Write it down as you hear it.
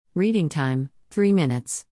Reading time, 3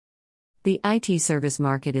 minutes. The IT service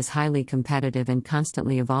market is highly competitive and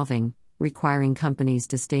constantly evolving, requiring companies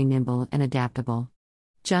to stay nimble and adaptable.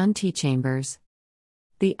 John T. Chambers.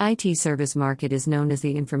 The IT service market is known as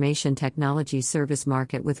the information technology service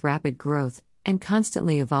market with rapid growth and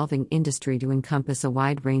constantly evolving industry to encompass a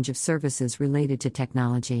wide range of services related to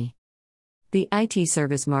technology. The IT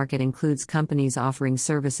service market includes companies offering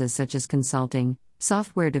services such as consulting,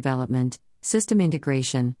 software development, system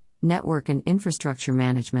integration, network and infrastructure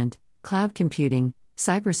management, cloud computing,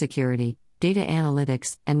 cybersecurity, data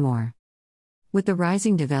analytics, and more. With the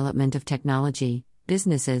rising development of technology,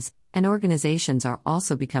 businesses and organizations are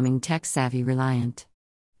also becoming tech-savvy reliant.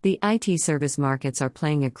 The IT service markets are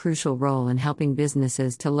playing a crucial role in helping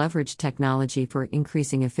businesses to leverage technology for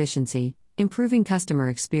increasing efficiency, improving customer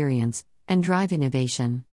experience, and drive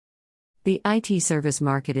innovation. The IT service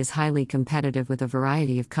market is highly competitive with a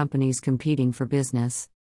variety of companies competing for business.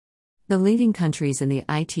 The leading countries in the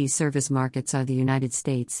IT service markets are the United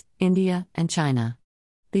States, India, and China.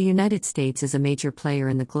 The United States is a major player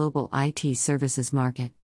in the global IT services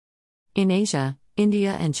market. In Asia,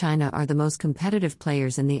 India and China are the most competitive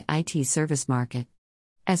players in the IT service market.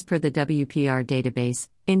 As per the WPR database,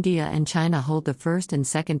 India and China hold the first and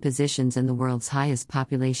second positions in the world's highest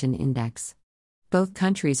population index. Both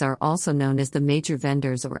countries are also known as the major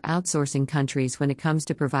vendors or outsourcing countries when it comes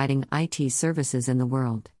to providing IT services in the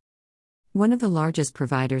world. One of the largest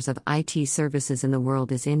providers of IT services in the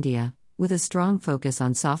world is India, with a strong focus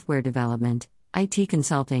on software development, IT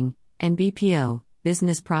consulting, and BPO,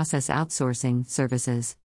 business process outsourcing,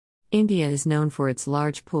 services. India is known for its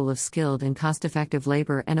large pool of skilled and cost-effective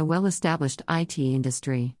labor and a well-established IT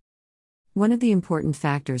industry. One of the important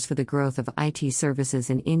factors for the growth of IT services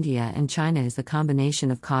in India and China is the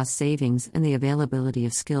combination of cost savings and the availability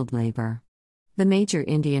of skilled labor. The major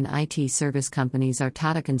Indian IT service companies are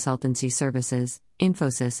Tata Consultancy Services,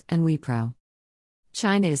 Infosys, and Wipro.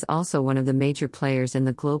 China is also one of the major players in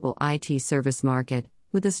the global IT service market,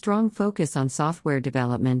 with a strong focus on software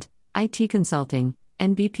development, IT consulting,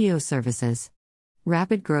 and BPO services.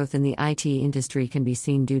 Rapid growth in the IT industry can be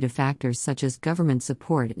seen due to factors such as government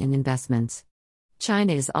support and investments.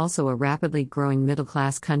 China is also a rapidly growing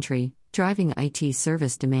middle-class country, driving IT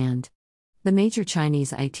service demand. The major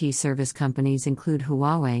Chinese IT service companies include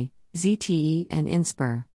Huawei, ZTE, and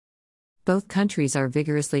Inspur. Both countries are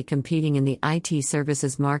vigorously competing in the IT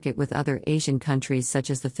services market with other Asian countries such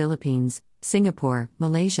as the Philippines, Singapore,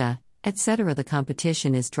 Malaysia, etc. The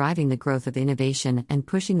competition is driving the growth of innovation and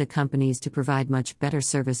pushing the companies to provide much better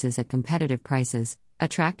services at competitive prices,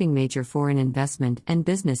 attracting major foreign investment and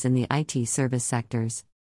business in the IT service sectors.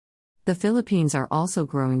 The Philippines are also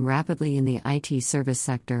growing rapidly in the IT service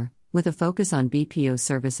sector, with a focus on BPO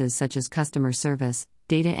services such as customer service,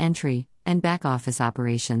 data entry, and back-office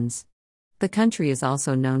operations. The country is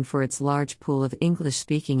also known for its large pool of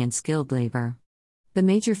English-speaking and skilled labor. The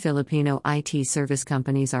major Filipino IT service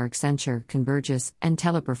companies are Accenture, Convergys, and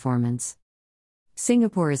Teleperformance.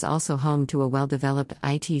 Singapore is also home to a well-developed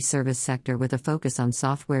IT service sector with a focus on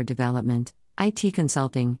software development, IT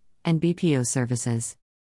consulting, and BPO services.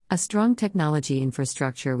 A strong technology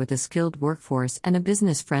infrastructure with a skilled workforce and a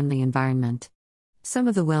business-friendly environment. Some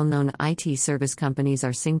of the well-known IT service companies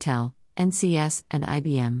are Singtel, NCS, and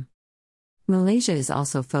IBM. Malaysia is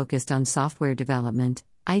also focused on software development,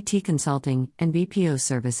 IT consulting, and BPO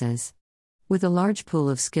services. With a large pool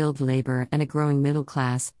of skilled labor and a growing middle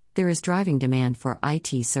class, there is driving demand for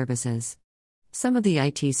IT services. Some of the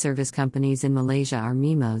IT service companies in Malaysia are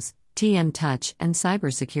Mimos, TM Touch, and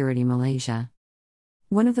Cybersecurity Malaysia.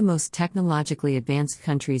 One of the most technologically advanced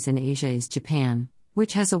countries in Asia is Japan,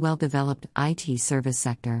 which has a well-developed IT service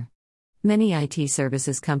sector. Many IT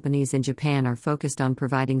services companies in Japan are focused on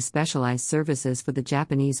providing specialized services for the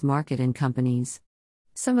Japanese market and companies.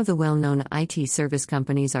 Some of the well-known IT service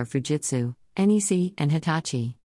companies are Fujitsu, NEC, and Hitachi.